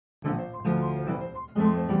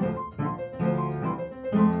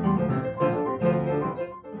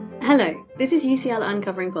Hello, this is UCL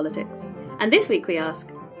Uncovering Politics, and this week we ask,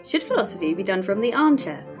 should philosophy be done from the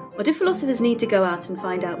armchair, or do philosophers need to go out and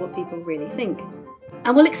find out what people really think?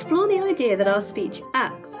 And we'll explore the idea that our speech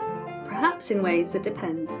acts, perhaps in ways that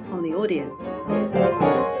depends on the audience.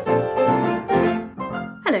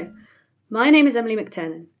 Hello, my name is Emily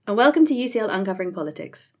McTernan, and welcome to UCL Uncovering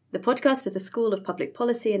Politics, the podcast of the School of Public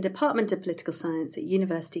Policy and Department of Political Science at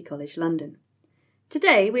University College London.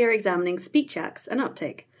 Today we are examining speech acts and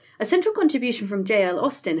uptake. A central contribution from J.L.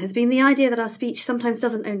 Austin has been the idea that our speech sometimes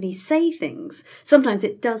doesn't only say things, sometimes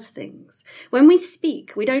it does things. When we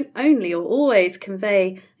speak, we don't only or always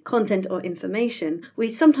convey content or information,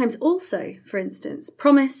 we sometimes also, for instance,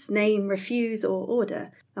 promise, name, refuse or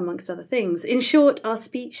order, amongst other things. In short, our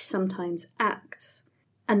speech sometimes acts.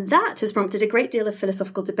 And that has prompted a great deal of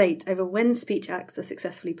philosophical debate over when speech acts are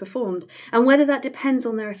successfully performed, and whether that depends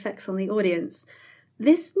on their effects on the audience.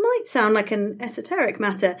 This might sound like an esoteric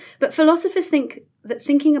matter, but philosophers think that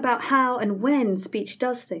thinking about how and when speech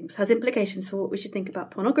does things has implications for what we should think about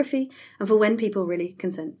pornography and for when people really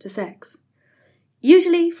consent to sex.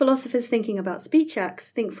 Usually, philosophers thinking about speech acts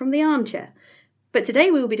think from the armchair, but today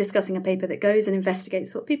we will be discussing a paper that goes and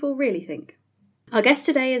investigates what people really think. Our guest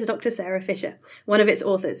today is Dr. Sarah Fisher, one of its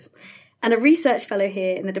authors, and a research fellow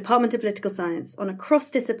here in the Department of Political Science on a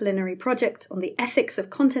cross-disciplinary project on the ethics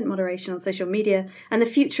of content moderation on social media and the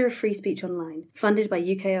future of free speech online, funded by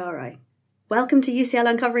UKRI. Welcome to UCL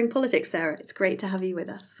Uncovering Politics, Sarah. It's great to have you with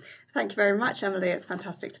us. Thank you very much, Emily. It's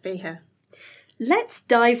fantastic to be here. Let's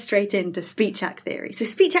dive straight into speech act theory. So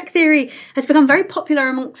speech act theory has become very popular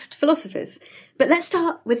amongst philosophers, but let's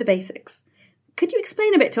start with the basics. Could you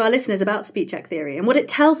explain a bit to our listeners about speech act theory and what it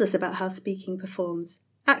tells us about how speaking performs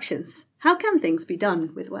actions? How can things be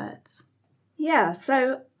done with words? Yeah,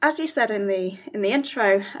 so as you said in the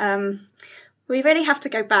intro, we really have to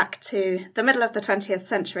go back to the middle of the 20th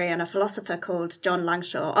century and a philosopher called John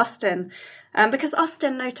Langshaw Austin, because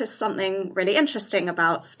Austin noticed something really interesting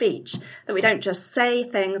about speech, that we don't just say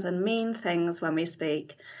things and mean things when we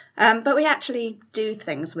speak, but we actually do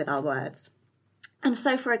things with our words. And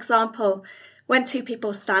so, for example, when two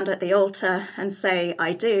people stand at the altar and say,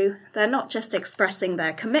 I do, they're not just expressing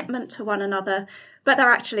their commitment to one another, but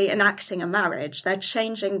they're actually enacting a marriage. They're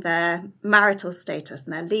changing their marital status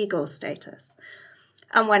and their legal status.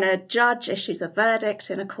 And when a judge issues a verdict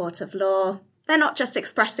in a court of law, they're not just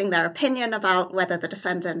expressing their opinion about whether the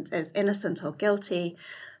defendant is innocent or guilty,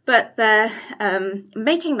 but they're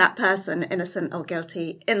making that person innocent or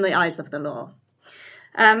guilty in the eyes of the law.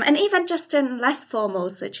 And even just in less formal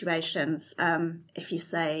situations, if you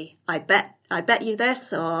say, I bet you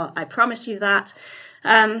this, or I promise you that,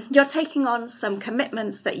 you're taking on some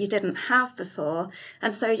commitments that you didn't have before.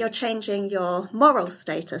 And so you're changing your moral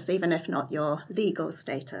status, even if not your legal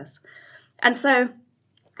status. And so,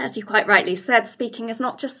 as you quite rightly said, speaking is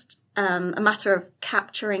not just a matter of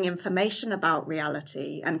capturing information about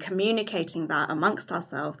reality and communicating that amongst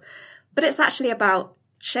ourselves, but it's actually about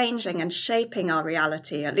changing and shaping our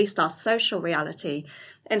reality, at least our social reality,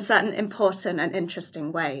 in certain important and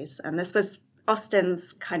interesting ways. And this was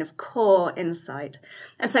Austin's kind of core insight.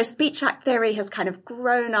 And so speech act theory has kind of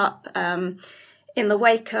grown up in the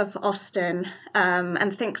wake of Austin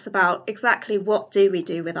and thinks about exactly what do we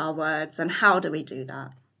do with our words and how do we do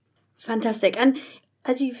that. Fantastic. And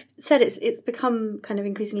as you've said, it's become kind of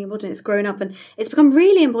increasingly important. It's grown up and it's become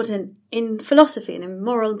really important in philosophy and in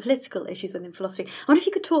moral and political issues within philosophy. I wonder if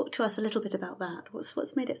you could talk to us a little bit about that.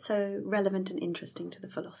 What's made it so relevant and interesting to the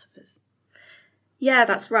philosophers? Yeah,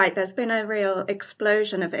 that's right. There's been a real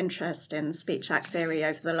explosion of interest in speech act theory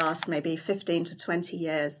over the last maybe 15 to 20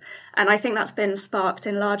 years. And I think that's been sparked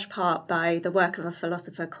in large part by the work of a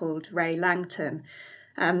philosopher called Ray Langton.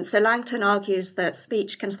 So Langton argues that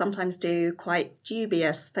speech can sometimes do quite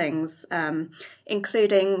dubious things,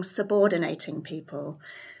 including subordinating people.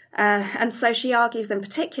 And so she argues in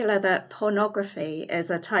particular that pornography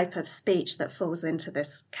is a type of speech that falls into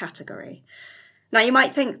this category. Now, you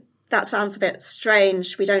might think that sounds a bit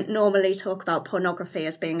strange. We don't normally talk about pornography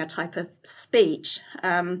as being a type of speech.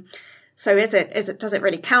 So does it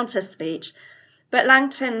really count as speech? But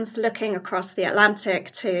Langton's looking across the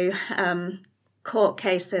Atlantic to court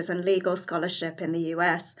cases and legal scholarship in the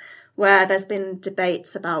US, where there's been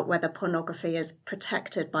debates about whether pornography is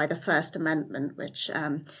protected by the First Amendment, which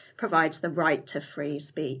provides the right to free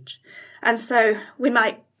speech. And so we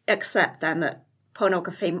might accept then that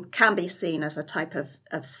pornography can be seen as a type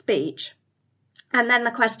of speech. And then the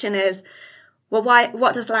question is, well,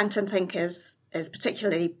 what does Langton think is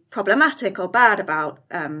particularly problematic or bad about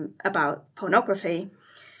pornography?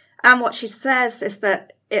 And what she says is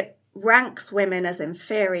that it ranks women as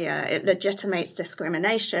inferior, it legitimates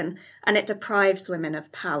discrimination, and it deprives women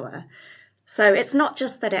of power. So it's not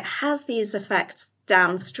just that it has these effects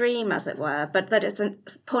downstream, as it were, but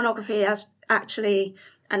that pornography as actually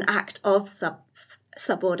an act of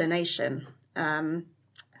subordination.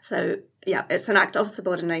 It's an act of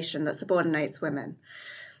subordination that subordinates women.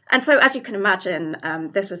 And so, as you can imagine,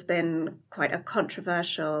 this has been quite a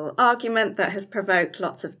controversial argument that has provoked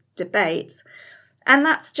lots of debates. And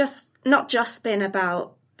that's not just been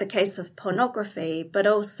about the case of pornography, but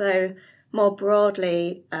also more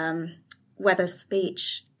broadly, whether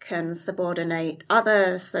speech can subordinate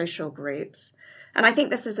other social groups. And I think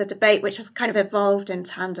this is a debate which has kind of evolved in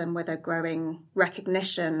tandem with a growing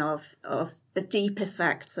recognition of the deep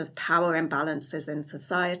effects of power imbalances in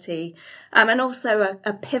society, and also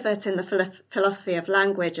a pivot in the philosophy of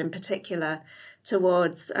language in particular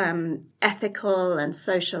towards ethical and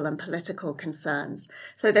social and political concerns.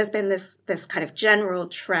 So there's been this kind of general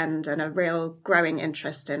trend and a real growing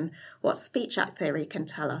interest in what speech act theory can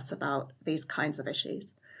tell us about these kinds of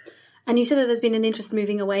issues. And you said that there's been an interest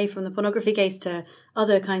moving away from the pornography case to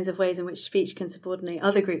other kinds of ways in which speech can subordinate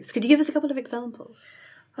other groups. Could you give us a couple of examples?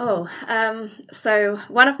 So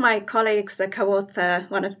one of my colleagues, a co-author,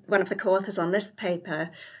 one of the co-authors on this paper,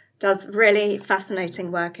 does really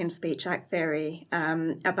fascinating work in speech act theory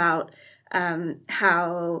about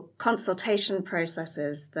how consultation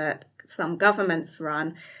processes that some governments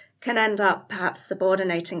run can end up perhaps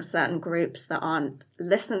subordinating certain groups that aren't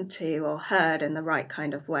listened to or heard in the right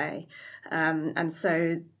kind of way. And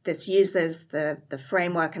so this uses the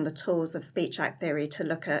framework and the tools of speech act theory to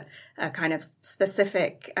look at a kind of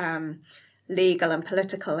specific legal and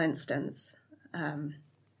political instance.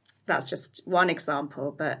 That's just one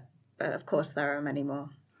example, but of course there are many more.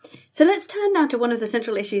 So let's turn now to one of the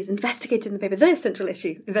central issues investigated in the paper, the central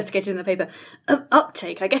issue investigated in the paper of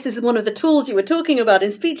uptake. I guess this is one of the tools you were talking about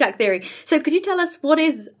in speech act theory. So could you tell us what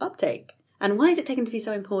is uptake and why is it taken to be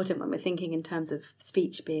so important when we're thinking in terms of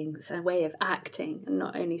speech being a way of acting and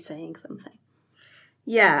not only saying something?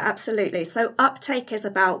 Yeah, absolutely. So uptake is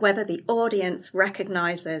about whether the audience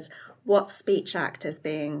recognises what speech act is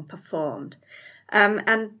being performed.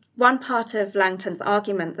 And one part of Langton's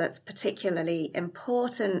argument that's particularly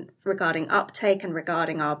important regarding uptake and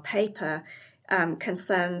regarding our paper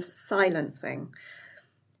concerns silencing.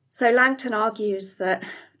 So Langton argues that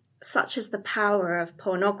such is the power of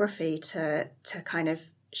pornography to kind of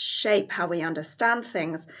shape how we understand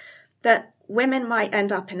things, that women might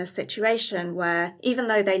end up in a situation where even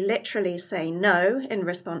though they literally say no in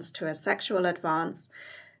response to a sexual advance,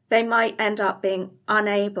 they might end up being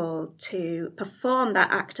unable to perform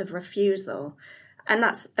that act of refusal. And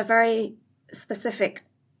that's a very specific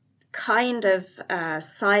kind of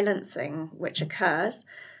silencing which occurs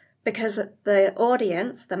because the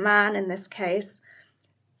audience, the man in this case,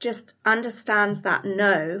 just understands that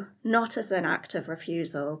no, not as an act of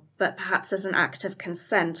refusal, but perhaps as an act of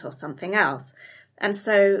consent or something else. And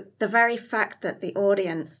so the very fact that the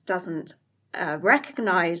audience doesn't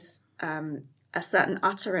recognize a certain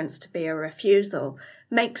utterance to be a refusal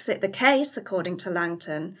makes it the case, according to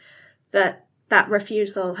Langton, that that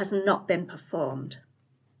refusal has not been performed.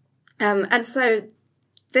 And so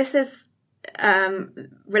this is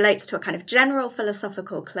relates to a kind of general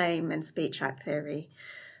philosophical claim in speech act theory,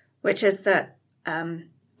 which is that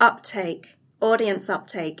audience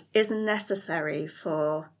uptake is necessary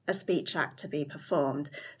for a speech act to be performed.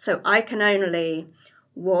 So I can only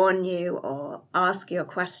warn you or ask you a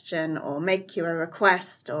question or make you a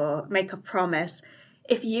request or make a promise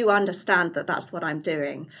if you understand that that's what I'm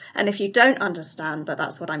doing. And if you don't understand that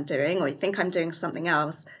that's what I'm doing or you think I'm doing something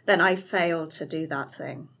else, then I failed to do that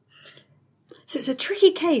thing. So it's a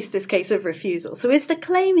tricky case, this case of refusal. So is the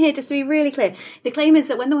claim here, just to be really clear, the claim is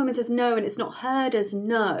that when the woman says no and it's not heard as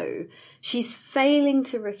no, she's failing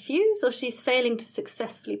to refuse or she's failing to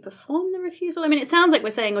successfully perform the refusal? I mean, it sounds like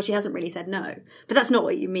we're saying, well, she hasn't really said no, but that's not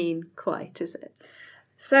what you mean quite, is it?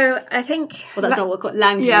 So I think... Well, that's not what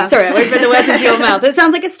Langton means. Sorry, I won't put the words into your mouth. It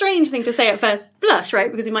sounds like a strange thing to say at first blush,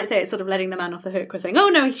 right? Because you might say it's sort of letting the man off the hook. We're saying, oh,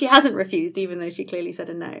 no, she hasn't refused, even though she clearly said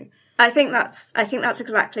a no. I think that's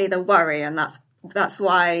exactly the worry, and that's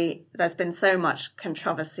why there's been so much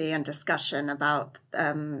controversy and discussion about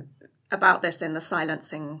this in the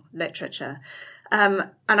silencing literature.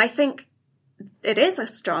 And I think it is a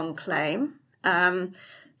strong claim.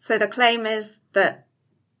 So the claim is that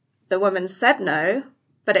the woman said no,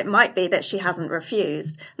 but it might be that she hasn't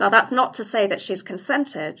refused. Now, that's not to say that she's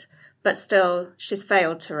consented, but still she's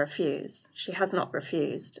failed to refuse. She has not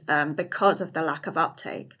refused because of the lack of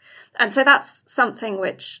uptake. And so that's something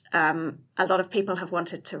which a lot of people have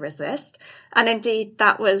wanted to resist. And indeed,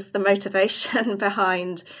 that was the motivation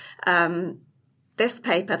behind this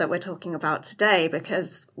paper that we're talking about today,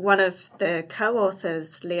 because one of the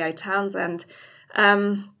co-authors, Leo Townsend,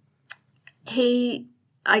 he,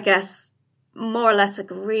 I guess, more or less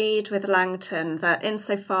agreed with Langton that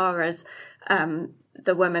insofar as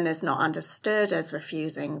the woman is not understood as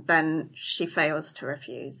refusing, then she fails to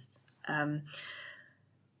refuse.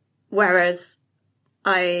 Whereas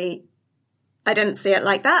I didn't see it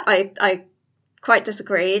like that. I quite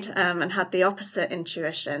disagreed and had the opposite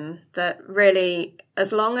intuition that really,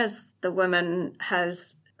 as long as the woman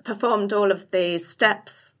has performed all of the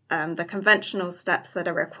steps, the conventional steps that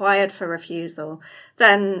are required for refusal,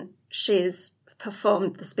 then she's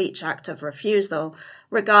performed the speech act of refusal,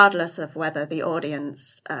 regardless of whether the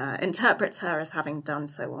audience interprets her as having done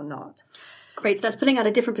so or not. Great. So that's pulling out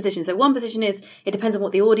a different position. So one position is it depends on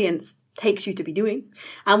what the audience takes you to be doing.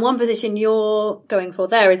 And one position you're going for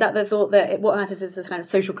there is that the thought that what matters is a kind of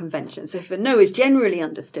social convention. So if a no is generally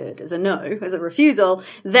understood as a no, as a refusal,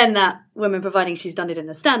 then that woman, providing she's done it in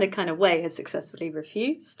a standard kind of way, has successfully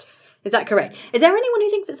refused. Is that correct? Is there anyone who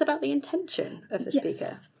thinks it's about the intention of the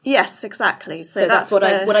speaker? Yes, exactly. So that's what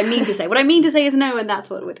I mean to say. What I mean to say is no, and that's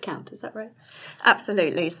what would count. Is that right?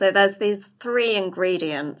 Absolutely. So there's these three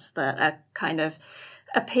ingredients that are kind of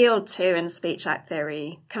appealed to in speech act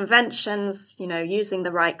theory. Conventions, using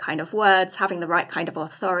the right kind of words, having the right kind of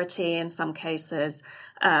authority in some cases,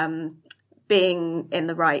 being in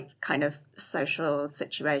the right kind of social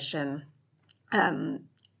situation. And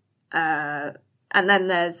then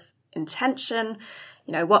there's intention,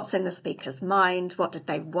 what's in the speaker's mind, what did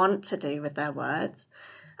they want to do with their words?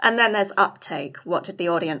 And then there's uptake, what did the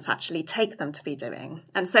audience actually take them to be doing?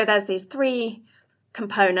 And so there's these three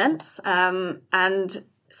components, and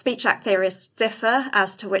speech act theorists differ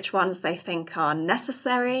as to which ones they think are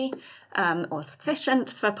necessary or sufficient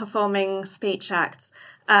for performing speech acts.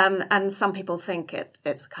 And some people think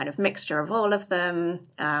it's a kind of mixture of all of them.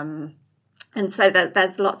 And so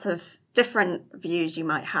there's lots of different views you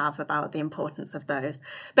might have about the importance of those.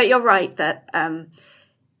 But you're right that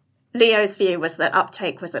Leo's view was that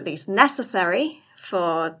uptake was at least necessary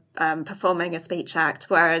for performing a speech act,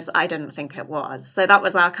 whereas I didn't think it was. So that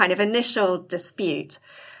was our kind of initial dispute.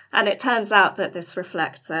 And it turns out that this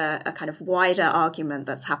reflects a kind of wider argument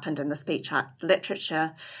that's happened in the speech act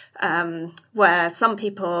literature, where some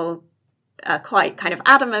people are quite kind of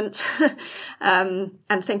adamant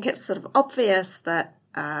and think it's sort of obvious that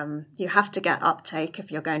you have to get uptake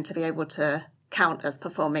if you're going to be able to count as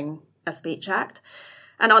performing a speech act.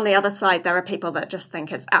 And on the other side, there are people that just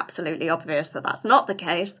think it's absolutely obvious that that's not the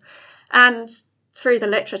case. And through the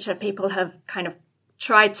literature, people have kind of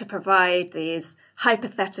tried to provide these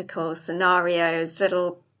hypothetical scenarios,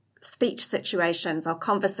 little speech situations or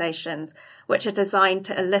conversations, which are designed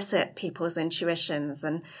to elicit people's intuitions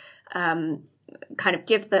and kind of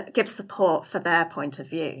give support for their point of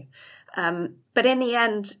view. But in the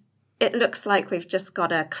end, it looks like we've just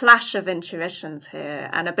got a clash of intuitions here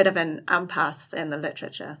and a bit of an impasse in the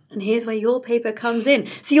literature. And here's where your paper comes in.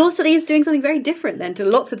 So your study is doing something very different then to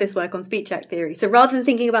lots of this work on speech act theory. So rather than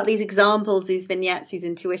thinking about these examples, these vignettes, these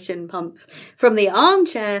intuition pumps from the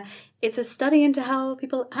armchair, it's a study into how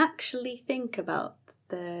people actually think about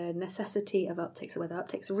the necessity of uptake, so whether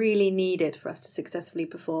uptake's really needed for us to successfully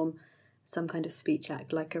perform some kind of speech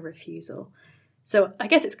act like a refusal. So I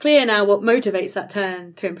guess it's clear now what motivates that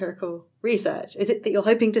turn to empirical research. Is it that you're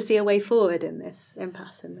hoping to see a way forward in this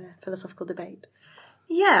impasse in the philosophical debate?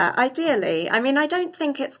 Yeah, ideally. I mean, I don't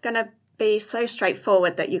think it's going to be so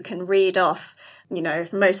straightforward that you can read off,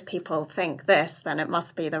 if most people think this, then it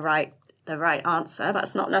must be the right answer.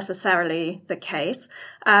 That's not necessarily the case.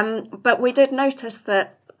 But we did notice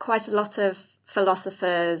that quite a lot of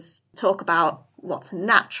philosophers talk about what's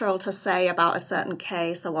natural to say about a certain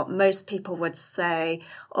case or what most people would say,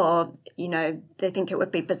 or, they think it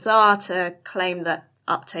would be bizarre to claim that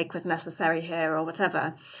uptake was necessary here or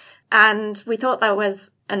whatever. And we thought there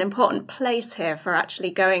was an important place here for actually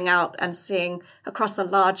going out and seeing across a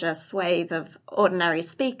larger swathe of ordinary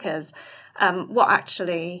speakers what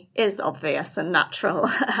actually is obvious and natural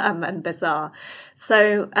and bizarre.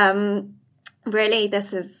 So really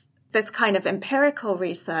this kind of empirical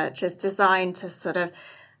research is designed to sort of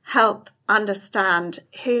help understand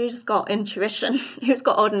who's got intuition, who's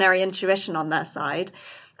got ordinary intuition on their side,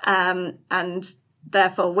 and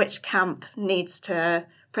therefore which camp needs to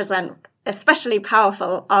present especially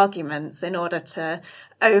powerful arguments in order to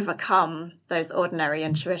overcome those ordinary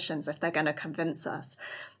intuitions if they're going to convince us.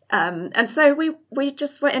 And so we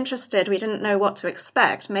just were interested. We didn't know what to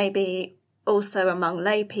expect. Maybe also among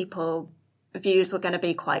lay people, views were going to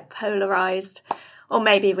be quite polarised. Or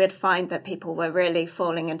maybe we'd find that people were really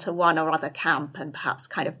falling into one or other camp and perhaps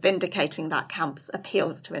kind of vindicating that camp's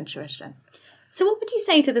appeals to intuition. So what would you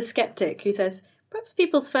say to the sceptic who says, perhaps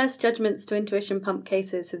people's first judgments to intuition pump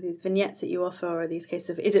cases, so the vignettes that you offer, or these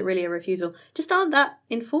cases of is it really a refusal, just aren't that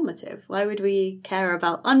informative? Why would we care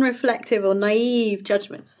about unreflective or naive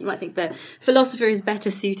judgments? You might think the philosopher is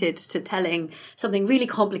better suited to telling something really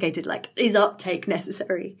complicated, like is uptake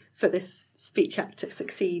necessary for this speech act to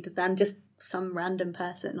succeed, than just some random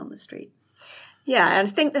person on the street. Yeah, and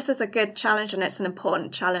I think this is a good challenge, and it's an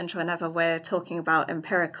important challenge whenever we're talking about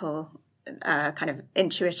empirical kind of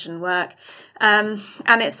intuition work. And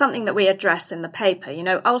it's something that we address in the paper. You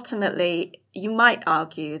know, ultimately, you might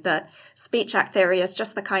argue that speech act theory is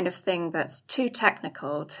just the kind of thing that's too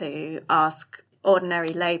technical to ask ordinary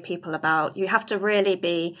lay people about. You have to really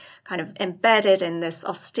be kind of embedded in this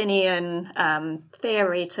Austinian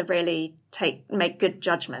theory to really make good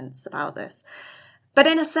judgments about this. But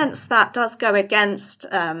in a sense, that does go against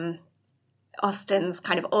Austin's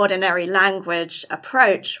kind of ordinary language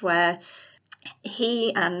approach, where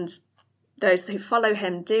he and those who follow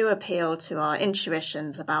him do appeal to our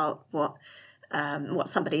intuitions about what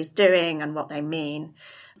somebody's doing and what they mean.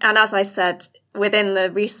 And as I said, within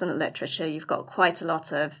the recent literature, you've got quite a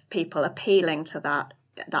lot of people appealing to that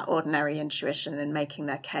ordinary intuition in making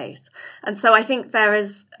their case. And so I think there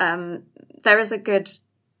is a good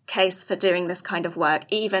case for doing this kind of work,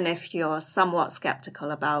 even if you're somewhat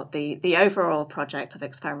skeptical about the overall project of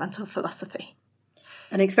experimental philosophy.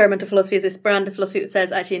 And experimental philosophy is this brand of philosophy that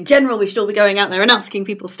says, actually, in general, we should all be going out there and asking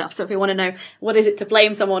people stuff. So if you want to know what is it to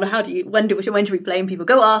blame someone, or when do we blame people,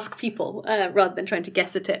 go ask people, rather than trying to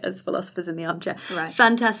guess at it as philosophers in the armchair. Right.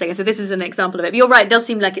 Fantastic. And so this is an example of it. But you're right, it does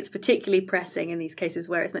seem like it's particularly pressing in these cases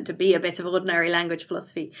where it's meant to be a bit of ordinary language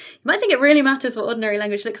philosophy. You might think it really matters what ordinary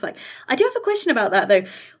language looks like. I do have a question about that, though.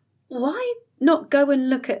 Why not go and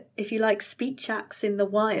look at, if you like, speech acts in the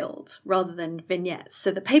wild rather than vignettes?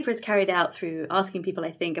 So the paper is carried out through asking people,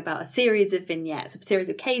 I think, about a series of vignettes, a series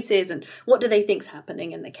of cases, and what do they think's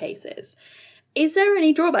happening in the cases. Is there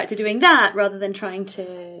any drawback to doing that rather than trying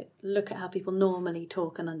to look at how people normally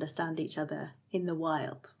talk and understand each other in the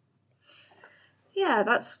wild? Yeah,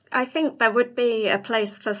 I think there would be a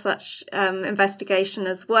place for such investigation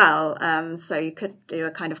as well. So you could do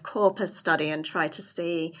a kind of corpus study and try to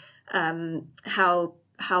see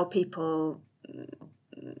how people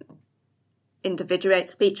individuate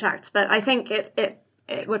speech acts. But I think it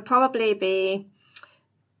would probably be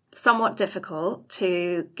somewhat difficult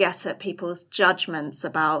to get at people's judgments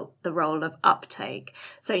about the role of uptake.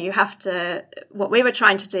 So what we were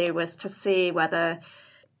trying to do was to see whether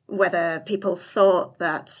people thought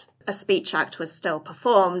that a speech act was still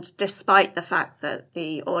performed, despite the fact that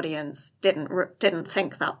the audience didn't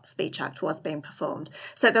think that speech act was being performed.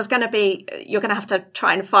 So you're going to have to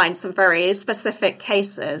try and find some very specific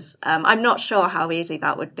cases. I'm not sure how easy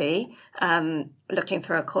that would be, looking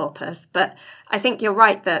through a corpus, but I think you're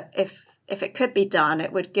right that if it could be done,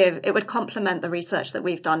 it would complement the research that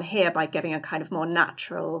we've done here by giving a kind of more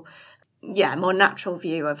natural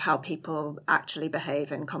view of how people actually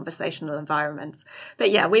behave in conversational environments.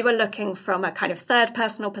 But yeah, we were looking from a kind of third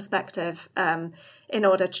personal perspective in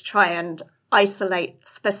order to try and isolate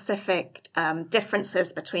specific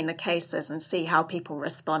differences between the cases and see how people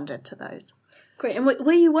responded to those. Great. And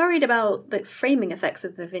were you worried about the framing effects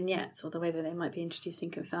of the vignettes or the way that they might be introducing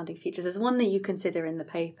confounding features? There's one that you consider in the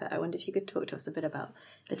paper. I wonder if you could talk to us a bit about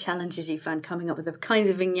the challenges you found coming up with the kinds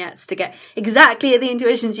of vignettes to get exactly at the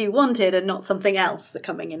intuitions you wanted and not something else that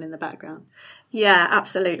coming in the background. Yeah,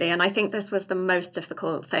 absolutely. And I think this was the most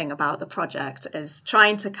difficult thing about the project, is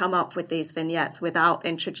trying to come up with these vignettes without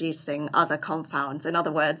introducing other confounds. In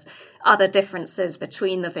other words, other differences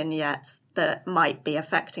between the vignettes that might be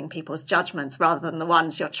affecting people's judgments rather than the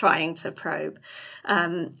ones you're trying to probe.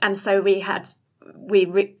 And so we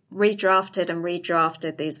redrafted and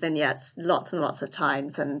redrafted these vignettes lots and lots of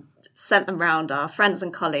times and sent them round our friends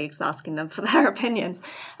and colleagues asking them for their opinions.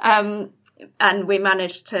 And we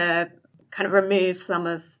managed to kind of remove some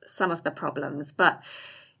of the problems. But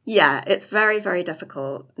yeah, it's very, very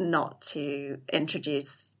difficult not to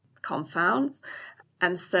introduce confounds.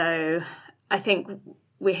 And so I think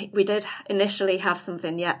we did initially have some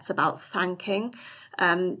vignettes about thanking,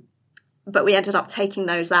 but we ended up taking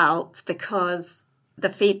those out because the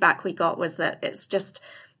feedback we got was that it's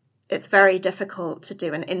very difficult to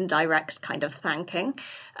do an indirect kind of thanking.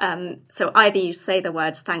 So either you say the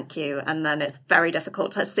words thank you, and then it's very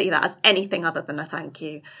difficult to see that as anything other than a thank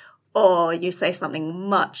you, or you say something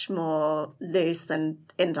much more loose and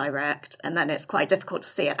indirect, and then it's quite difficult to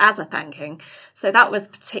see it as a thanking. So that was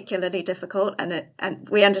particularly difficult, and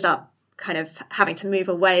we ended up kind of having to move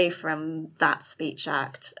away from that speech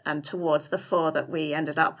act and towards the four that we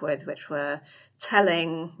ended up with, which were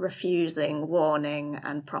telling, refusing, warning,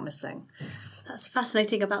 and promising. That's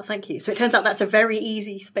fascinating about thank you. So it turns out that's a very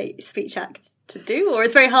easy speech act to do, or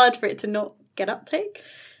it's very hard for it to not get uptake,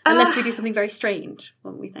 unless we do something very strange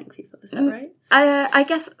when we thank people. Is that right? I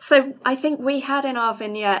guess so. I think we had in our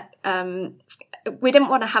vignette, we didn't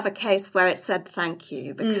want to have a case where it said thank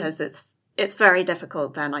you, because it's very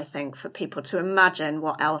difficult then, I think, for people to imagine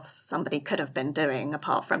what else somebody could have been doing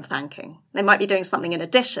apart from thanking. They might be doing something in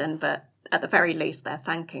addition, but at the very least, they're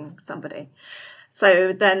thanking somebody.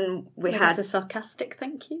 So then we had a sarcastic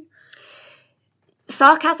thank you.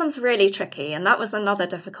 Sarcasm's really tricky, and that was another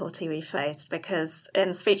difficulty we faced, because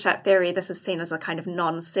in speech act theory, this is seen as a kind of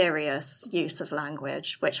non-serious use of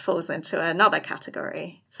language, which falls into another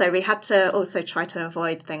category. So we had to also try to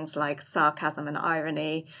avoid things like sarcasm and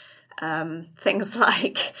irony, things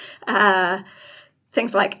like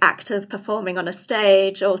actors performing on a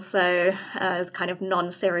stage, also as kind of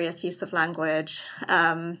non-serious use of language.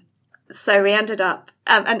 So we ended up,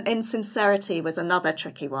 and insincerity was another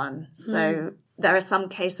tricky one. So there are some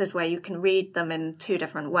cases where you can read them in two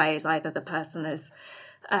different ways. Either the person is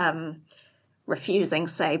refusing,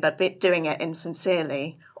 say, but doing it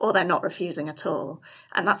insincerely, or they're not refusing at all.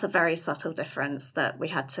 And that's a very subtle difference that we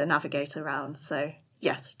had to navigate around. So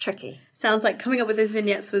yes, tricky. Sounds like coming up with those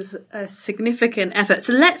vignettes was a significant effort.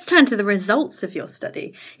 So let's turn to the results of your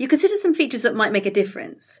study. You considered some features that might make a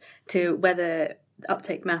difference to whether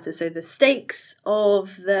uptake matters. So the stakes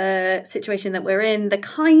of the situation that we're in, the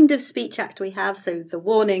kind of speech act we have, so the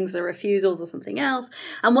warnings, the refusals or something else,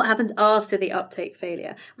 and what happens after the uptake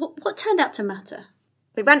failure. What turned out to matter?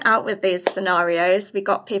 We went out with these scenarios, we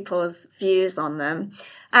got people's views on them,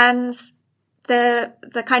 and the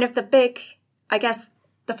kind of the big, I guess,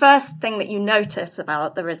 the first thing that you notice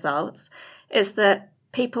about the results is that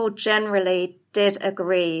people generally did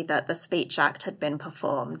agree that the speech act had been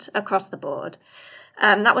performed across the board.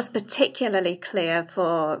 That was particularly clear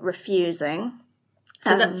for refusing.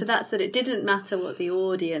 So that's that it didn't matter what the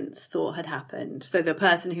audience thought had happened. So the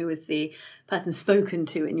person who was the person spoken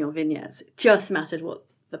to in your vignettes, it just mattered what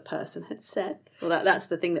the person had said. Well, that's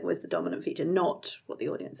the thing that was the dominant feature, not what the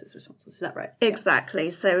audience's response was. Is that right? Exactly. Yeah.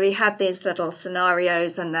 So we had these little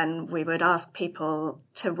scenarios, and then we would ask people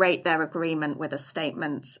to rate their agreement with a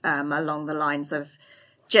statement along the lines of,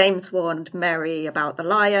 James warned Mary about the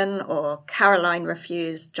lion, or Caroline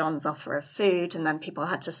refused John's offer of food. And then people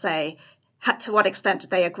had to say, to what extent did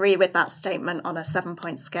they agree with that statement on a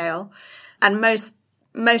 7-point scale? And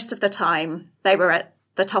most of the time, they were at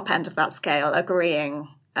the top end of that scale, agreeing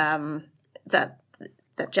that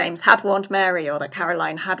James had warned Mary or that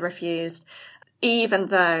Caroline had refused, even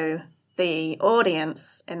though the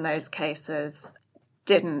audience in those cases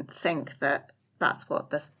didn't think that that's what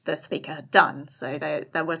the speaker had done. So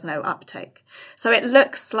there was no uptake. So it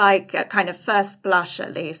looks like, at kind of first blush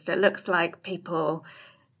at least, it looks like people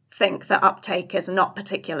think that uptake is not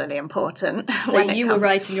particularly important. So you were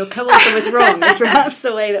right and your co-author was wrong. That's perhaps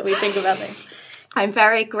the way that we think about things. I'm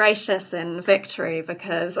very gracious in victory,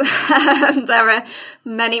 because there are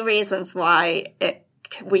many reasons why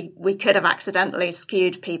we could have accidentally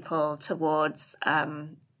skewed people towards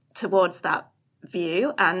that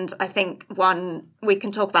view. And I think we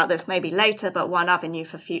can talk about this maybe later, but one avenue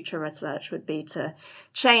for future research would be to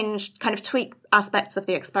tweak aspects of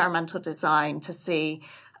the experimental design to see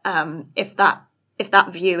if that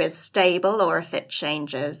view is stable or if it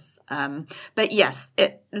changes. But yes,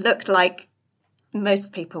 it looked like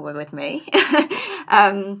most people were with me.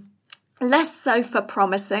 Less so for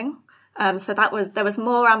promising. So there was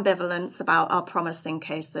more ambivalence about our promising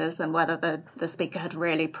cases and whether the speaker had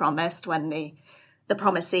really promised when the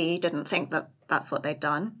promisee didn't think that that's what they'd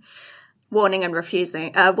done. Warning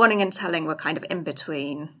and telling were kind of in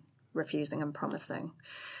between refusing and promising.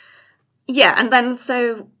 Yeah, and then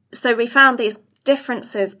so we found these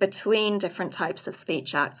differences between different types of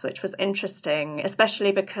speech acts, which was interesting,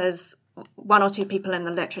 especially because one or two people in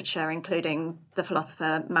the literature, including the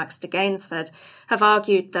philosopher Max de Gainsford, have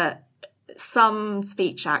argued that some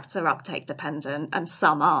speech acts are uptake dependent and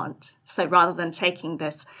some aren't. So rather than taking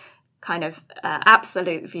this kind of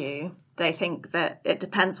absolute view, they think that it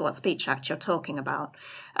depends what speech act you're talking about.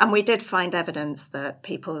 And we did find evidence that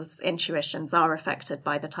people's intuitions are affected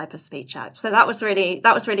by the type of speech act. So that was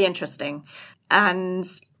really interesting. And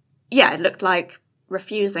yeah, it looked like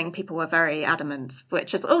refusing, people were very adamant,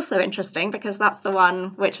 which is also interesting because that's the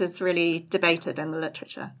one which is really debated in the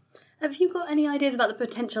literature. Have you got any ideas about the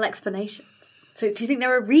potential explanations? So do you think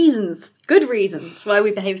there are reasons, good reasons, why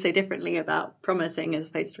we behave so differently about promising as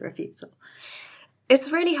opposed to refusal?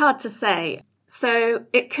 It's really hard to say. So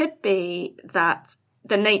it could be that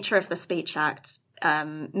the nature of the Speech Act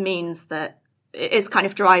means that it is kind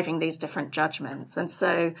of driving these different judgments. And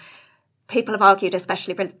so people have argued,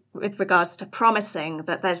 especially with regards to promising,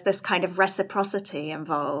 that there's this kind of reciprocity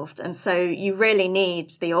involved. And so you really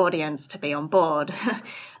need the audience to be on board.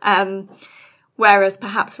 Whereas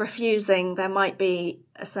perhaps refusing, there might be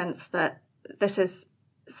a sense that this is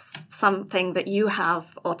something that you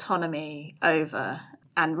have autonomy over.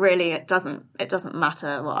 And really, it doesn't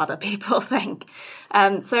matter what other people think.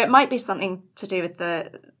 So it might be something to do with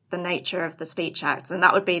the nature of the Speech Act. And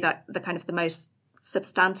that would be the kind of the most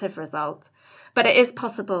substantive result. But it is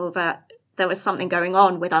possible that there was something going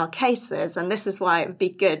on with our cases, and this is why it would be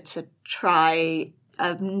good to try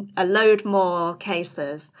a load more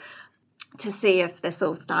cases to see if this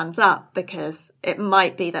all stands up, because it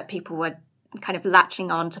might be that people were kind of latching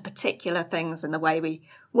on to particular things in the way we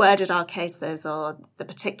worded our cases or the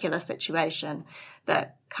particular situation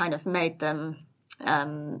that kind of made them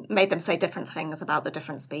say different things about the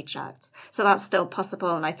different Speech Acts. So that's still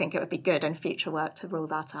possible, and I think it would be good in future work to rule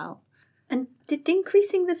that out. And did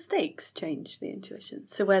increasing the stakes change the intuition?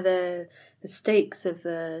 So whether the stakes of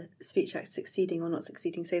the Speech Act succeeding or not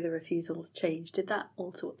succeeding, say the refusal changed, did that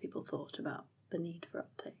alter what people thought about the need for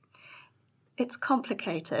uptake? It's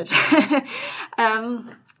complicated.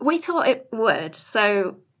 We thought it would.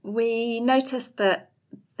 So we noticed that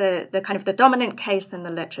the kind of the dominant case in the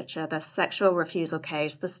literature, the sexual refusal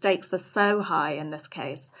case, the stakes are so high in this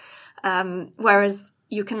case. Whereas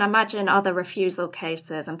you can imagine other refusal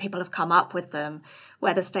cases, and people have come up with them,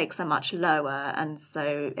 where the stakes are much lower. And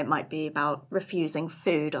so it might be about refusing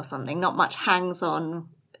food or something. Not much hangs on,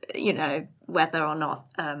 whether or not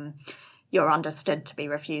you're understood to be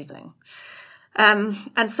refusing. And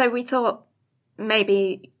so we thought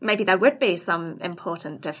maybe there would be some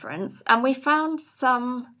important difference. And we found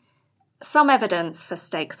some evidence for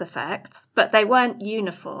stakes effects, but they weren't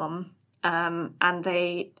uniform, and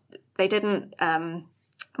they didn't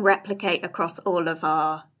replicate across all of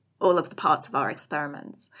the parts of our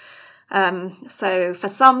experiments. So for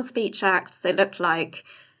some Speech Acts, it looked like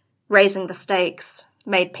raising the stakes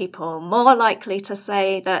made people more likely to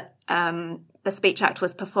say that the Speech Act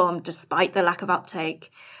was performed despite the lack of uptake,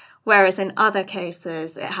 whereas in other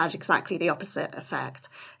cases it had exactly the opposite effect.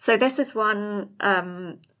 So this is one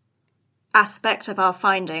aspect of our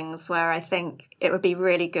findings where I think it would be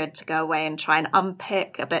really good to go away and try and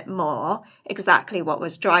unpick a bit more exactly what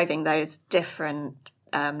was driving those different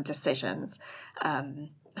decisions.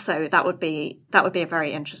 So that would be a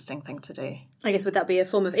very interesting thing to do. I guess, would that be a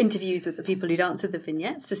form of interviews with the people who'd answered the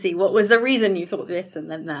vignettes to see what was the reason you thought this and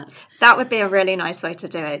then that? That would be a really nice way to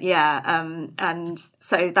do it, yeah. And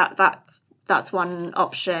so that's one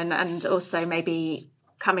option, and also maybe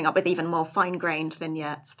coming up with even more fine-grained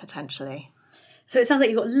vignettes potentially. So it sounds like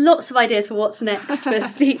you've got lots of ideas for what's next for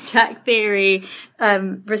Speech Act theory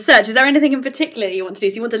research. Is there anything in particular you want to do?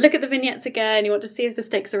 So you want to look at the vignettes again, you want to see if the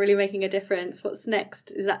stakes are really making a difference. What's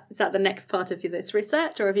next? Is that the next part of this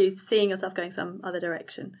research, or are you seeing yourself going some other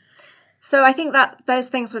direction? So I think that those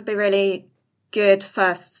things would be really good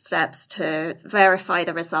first steps to verify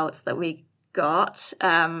the results that we got,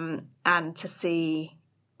 and to see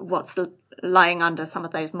what's lying under some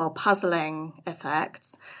of those more puzzling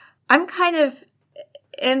effects. I'm kind of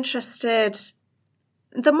interested,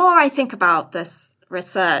 the more I think about this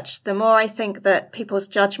research, the more I think that people's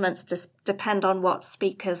judgments just depend on what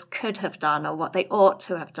speakers could have done or what they ought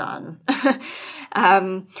to have done.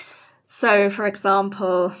 So, for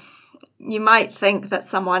example, you might think that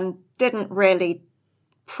someone didn't really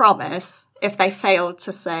promise if they failed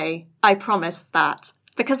to say, I promise that,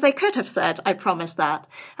 because they could have said, I promise that.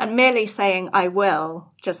 And merely saying, I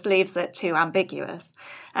will, just leaves it too ambiguous.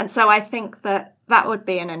 And so I think that would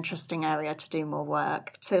be an interesting area to do more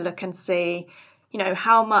work, to look and see,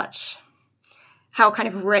 how kind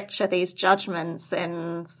of rich are these judgments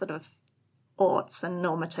in sort of oughts and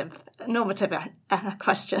normative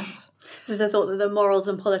questions. So there's a thought that the morals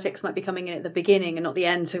and politics might be coming in at the beginning and not the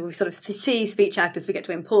end. So we sort of see Speech Act as we get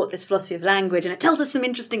to import this philosophy of language, and it tells us some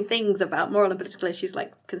interesting things about moral and political issues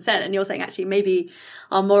like consent. And you're saying actually maybe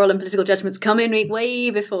our moral and political judgments come in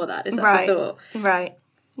way before that. Is that the thought? Right.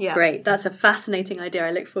 Yeah. Great. That's a fascinating idea.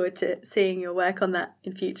 I look forward to seeing your work on that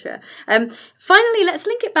in future. Finally, let's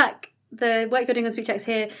link it back, the work you're doing on Speech Acts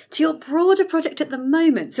here, to your broader project at the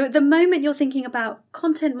moment. So at the moment you're thinking about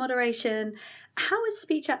content moderation. How is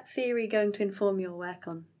Speech Act theory going to inform your work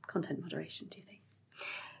on content moderation, do you think?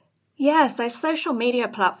 Yeah, so social media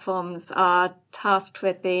platforms are tasked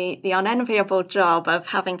with the unenviable job of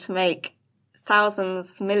having to make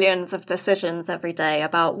thousands, millions of decisions every day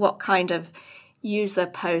about what kind of user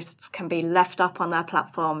posts can be left up on their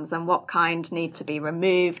platforms and what kind need to be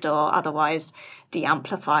removed or otherwise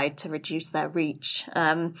de-amplified to reduce their reach.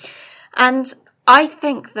 And I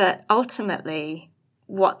think that ultimately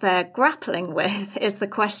what they're grappling with is the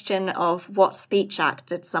question of what speech act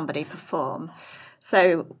did somebody perform.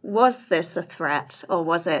 So was this a threat or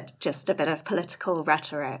was it just a bit of political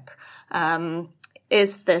rhetoric?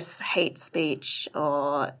 Is this hate speech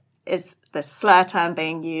or is the slur term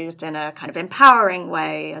being used in a kind of empowering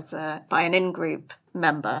way by an in-group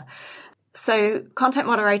member? So content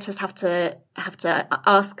moderators have to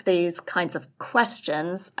ask these kinds of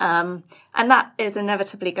questions, and that is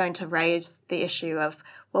inevitably going to raise the issue of,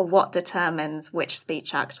 well, what determines which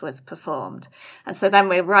speech act was performed? And so then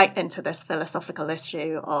we're right into this philosophical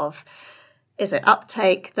issue of, is it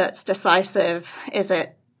uptake that's decisive? Is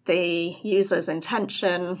it the user's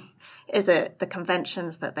intention? Is it the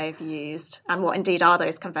conventions that they've used? And what indeed are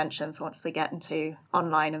those conventions once we get into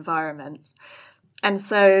online environments? And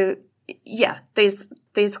so, yeah, these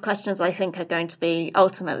questions I think are going to be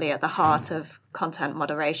ultimately at the heart of content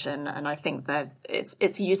moderation. And I think that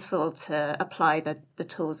it's useful to apply the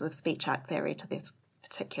tools of speech act theory to this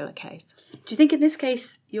particular case. Do you think in this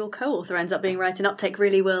case your co-author ends up being right and uptake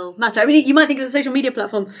really will matter? I mean, you might think of a social media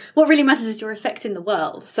platform, what really matters is your effect in the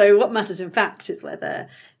world. So what matters in fact is whether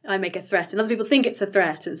I make a threat and other people think it's a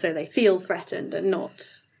threat and so they feel threatened, and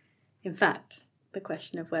not, in fact, the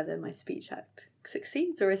question of whether my speech act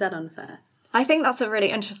succeeds, or is that unfair? I think that's a really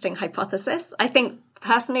interesting hypothesis. I think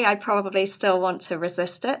personally I'd probably still want to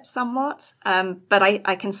resist it somewhat, but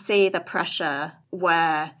I can see the pressure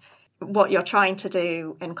where what you're trying to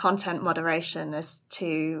do in content moderation is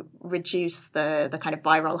to reduce the kind of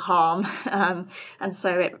viral harm. And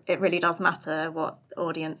so it really does matter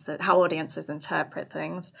how audiences interpret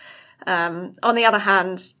things. On the other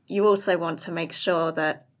hand, you also want to make sure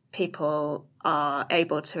that people are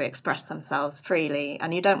able to express themselves freely,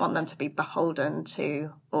 and you don't want them to be beholden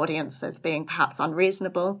to audiences being perhaps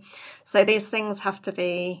unreasonable. So these things have to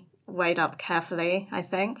be weighed up carefully, I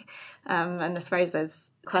think. And this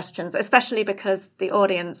raises questions, especially because the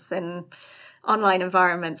audience in online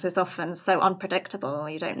environments is often so unpredictable.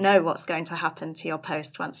 You don't know what's going to happen to your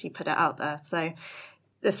post once you put it out there. So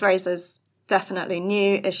this raises definitely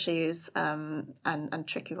new issues and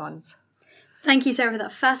tricky ones. Thank you, Sarah, for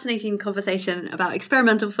that fascinating conversation about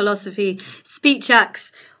experimental philosophy, speech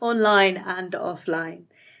acts online and offline.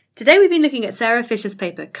 Today we've been looking at Sarah Fisher's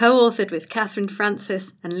paper, co-authored with Catherine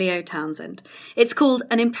Francis and Leo Townsend. It's called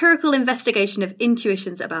An Empirical Investigation of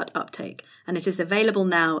Intuitions About Uptake, and it is available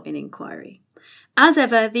now in Inquiry. As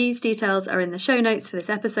ever, these details are in the show notes for this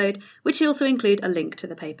episode, which also include a link to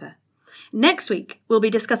the paper. Next week, we'll be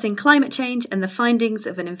discussing climate change and the findings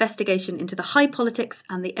of an investigation into the high politics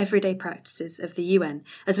and the everyday practices of the UN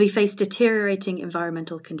as we face deteriorating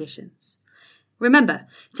environmental conditions. Remember,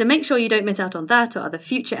 to make sure you don't miss out on that or other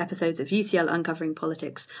future episodes of UCL Uncovering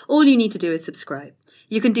Politics, all you need to do is subscribe.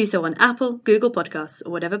 You can do so on Apple, Google Podcasts,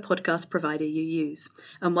 or whatever podcast provider you use.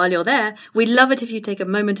 And while you're there, we'd love it if you take a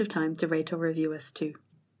moment of time to rate or review us too.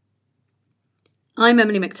 I'm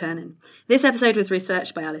Emily McTernan. This episode was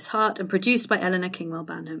researched by Alice Hart and produced by Eleanor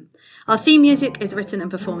Kingwell-Banham. Our theme music is written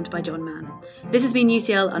and performed by John Mann. This has been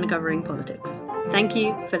UCL Uncovering Politics. Thank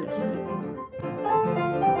you for listening.